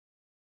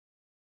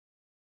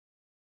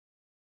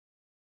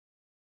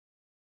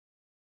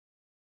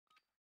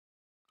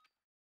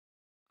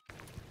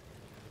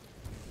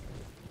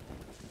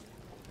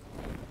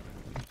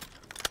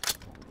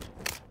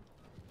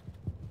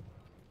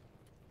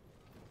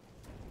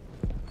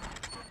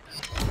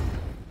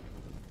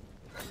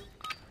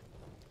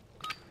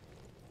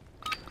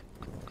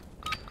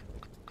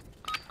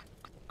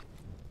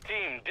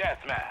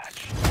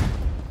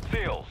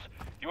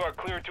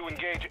to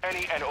engage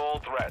any and all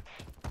threats.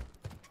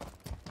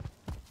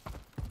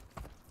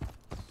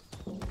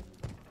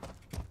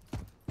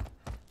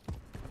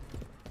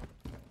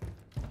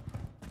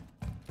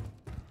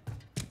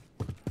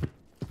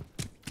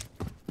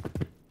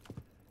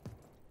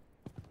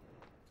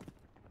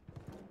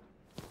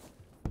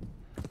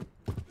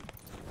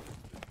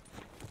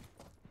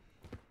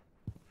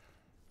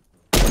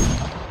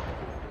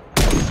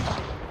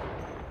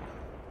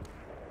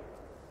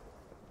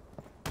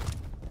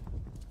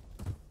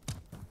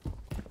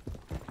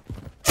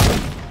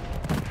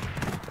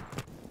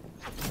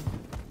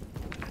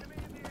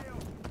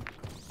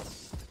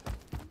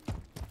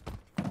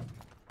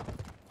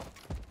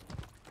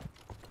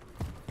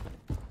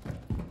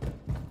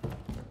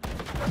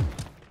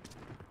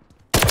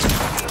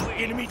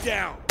 Enemy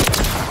down!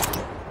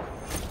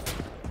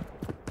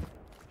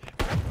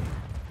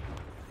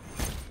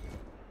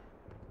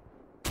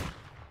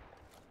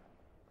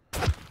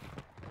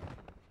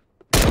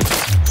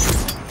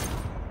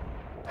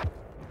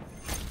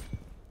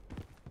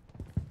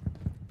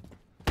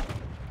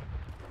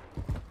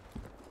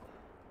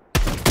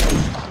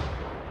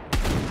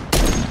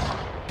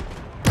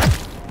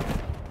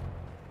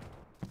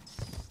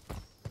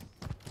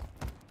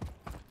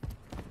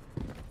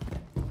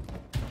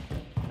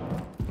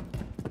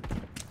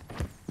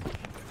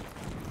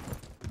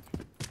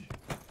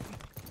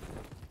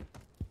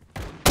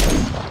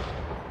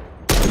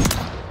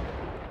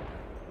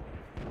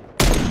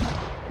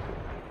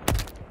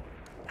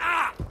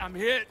 I'm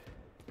hit.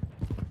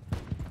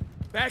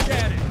 Back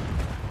at it.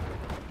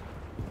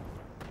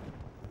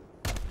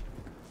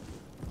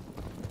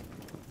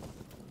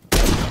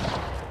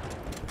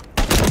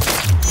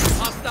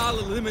 Hostile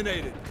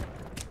eliminated.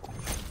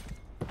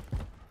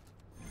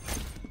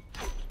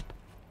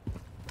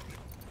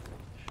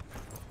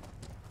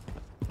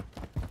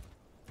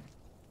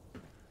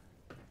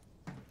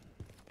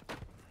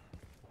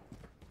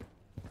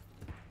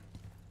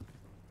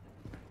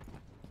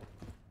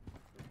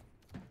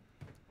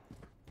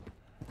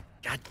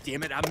 God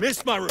damn it, I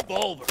missed my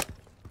revolver!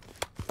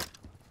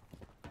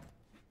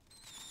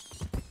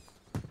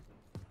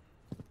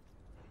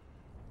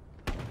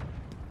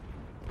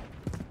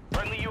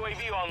 Friendly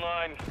UAV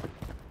online.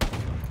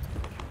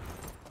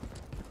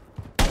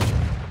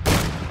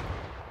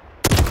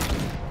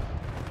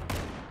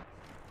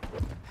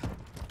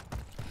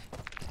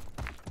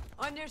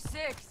 On your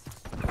 6.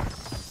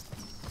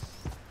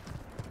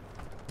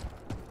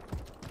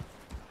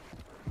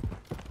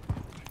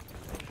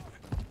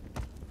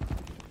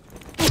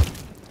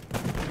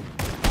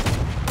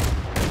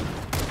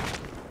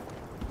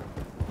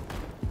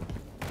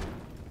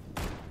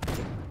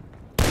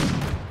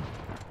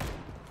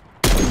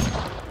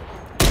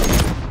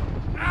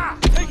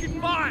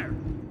 Taking fire!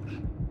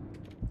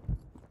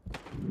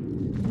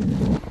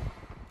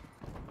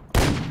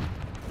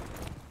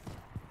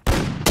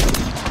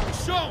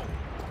 Show!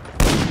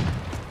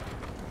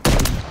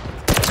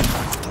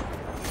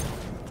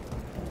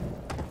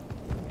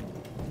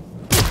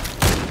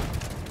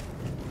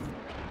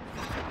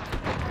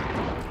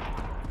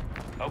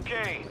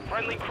 Okay,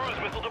 friendly cruise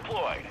missile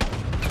deployed.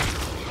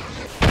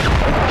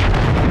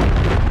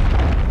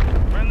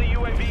 Friendly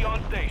UAV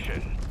on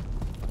station.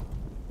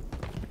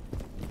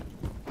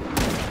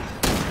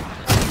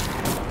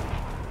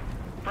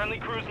 Friendly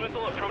cruise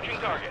missile approaching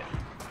target.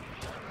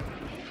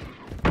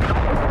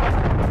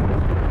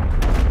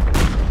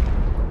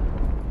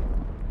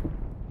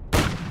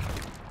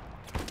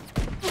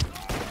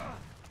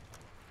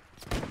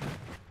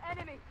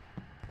 Enemy.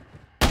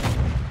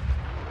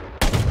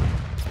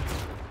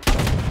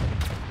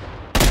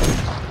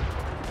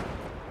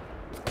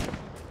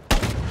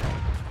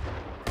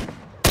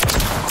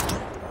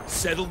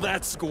 Settle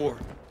that score.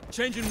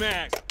 Changing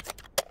mag.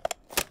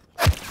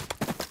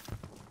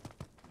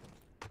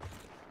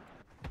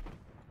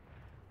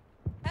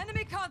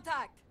 Enemy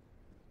contact.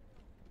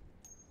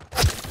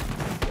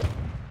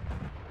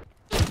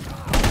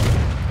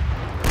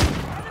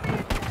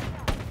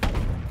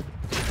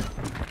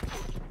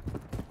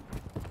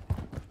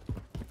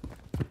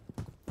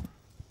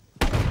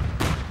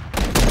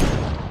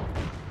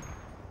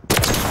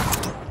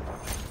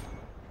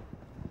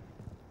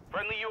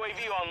 Friendly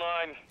UAV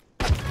online.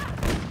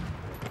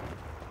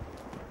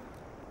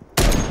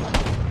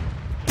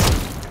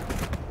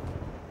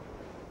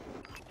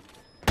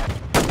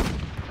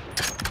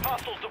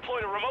 Hostiles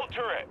deployed a remote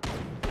turret.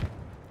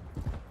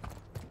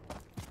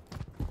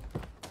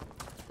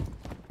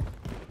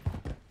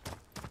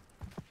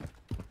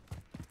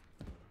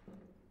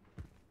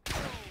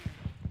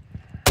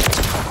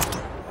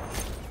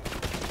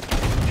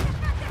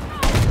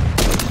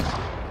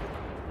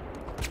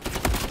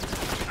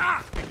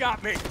 Ah! They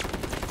got me!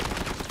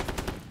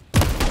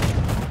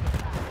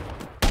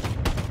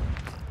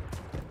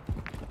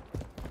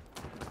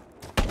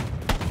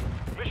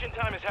 Mission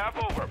time is half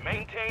over.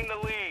 Maintain the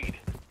lead.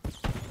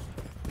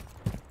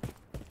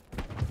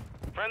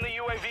 Friendly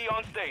UAV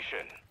on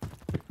station.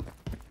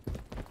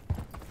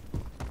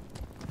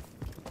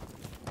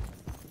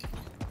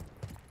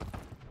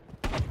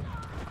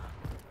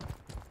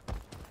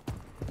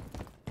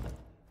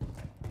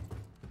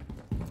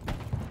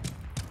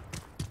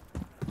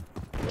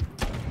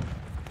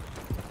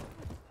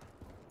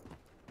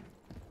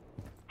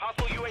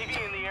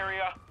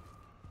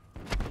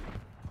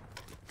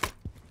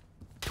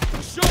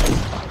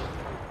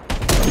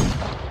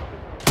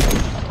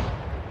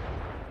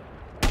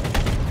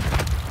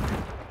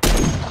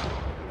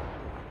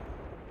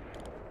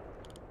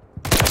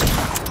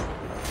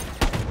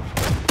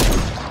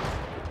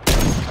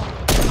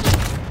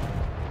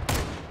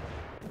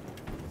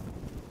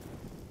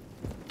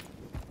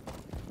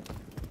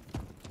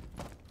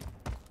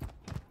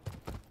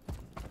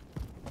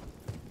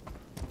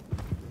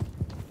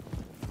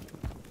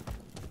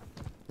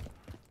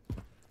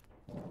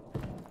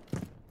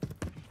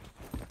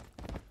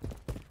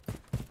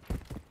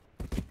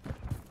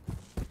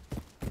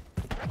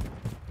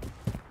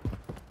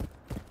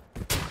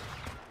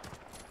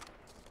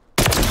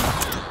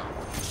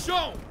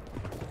 Show 'em!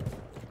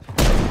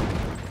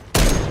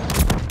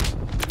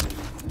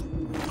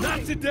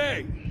 Not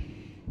today!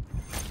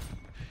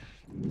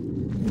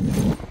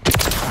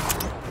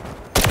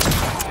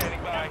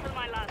 Standing by. For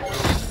my last.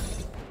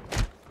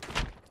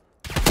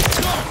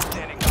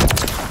 Standing by.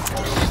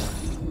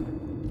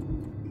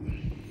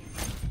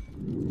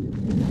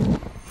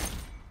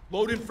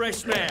 Loading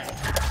fresh mag.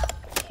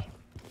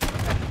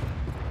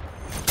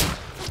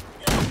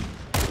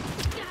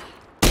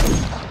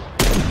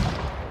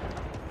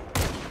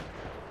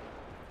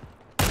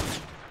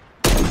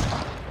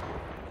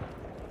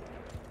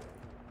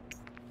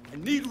 I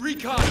need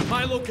recon at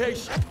my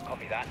location.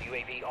 Copy that.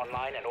 UAV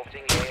online and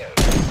orbiting the AO.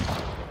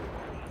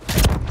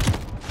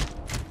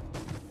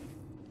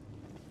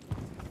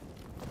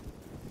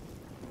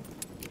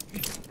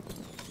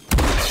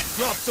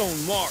 Drop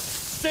zone marked.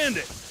 Send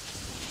it.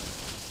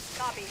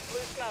 Copy.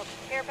 Blue smoke.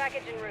 Care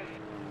package en route.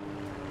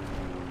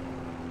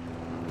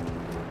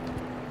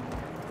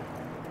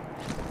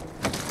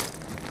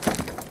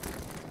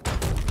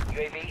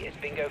 UAV is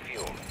bingo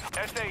fuel.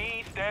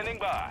 SAE standing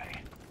by.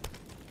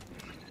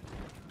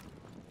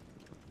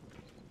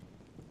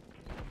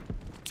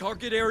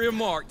 Target area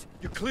marked.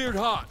 You're cleared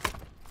hot.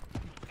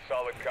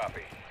 Solid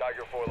copy.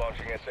 Tiger 4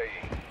 launching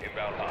SAE.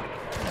 Inbound hot.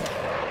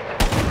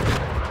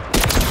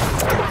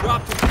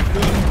 Dropped him.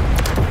 Good.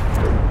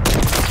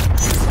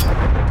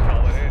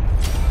 Solid in.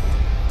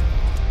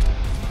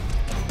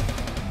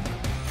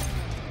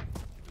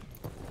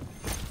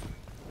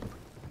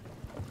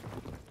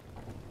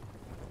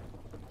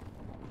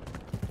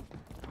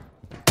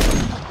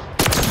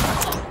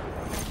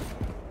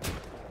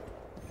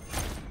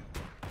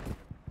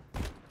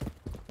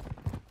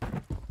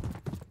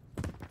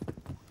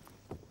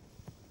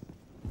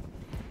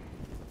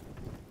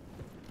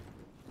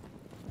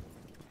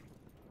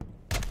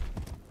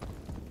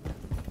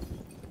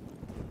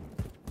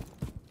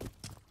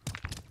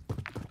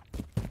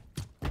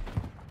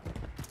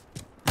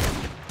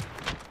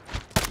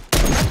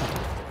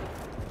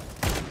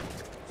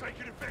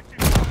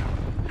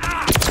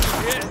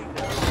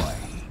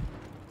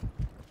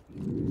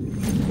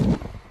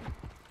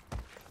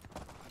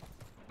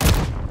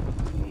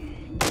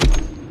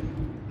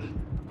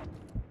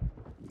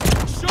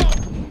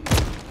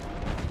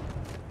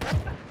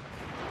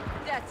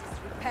 That is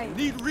repayment.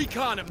 Need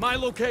recon at my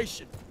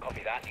location.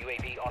 Copy that.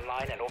 UAV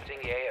online and orbiting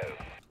the AO.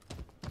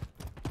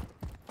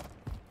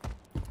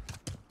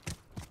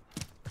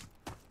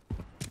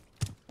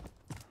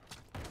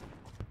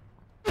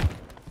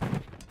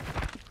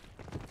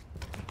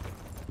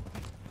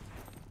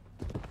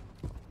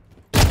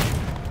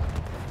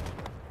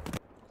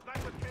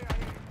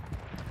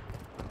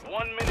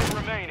 One minute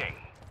remaining.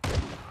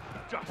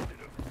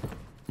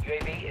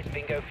 UAV is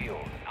bingo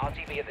fuel.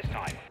 RTB at this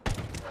time.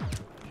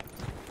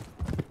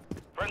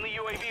 Friendly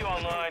UAV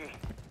online.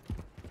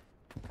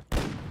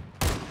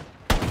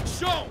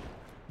 Show 'em!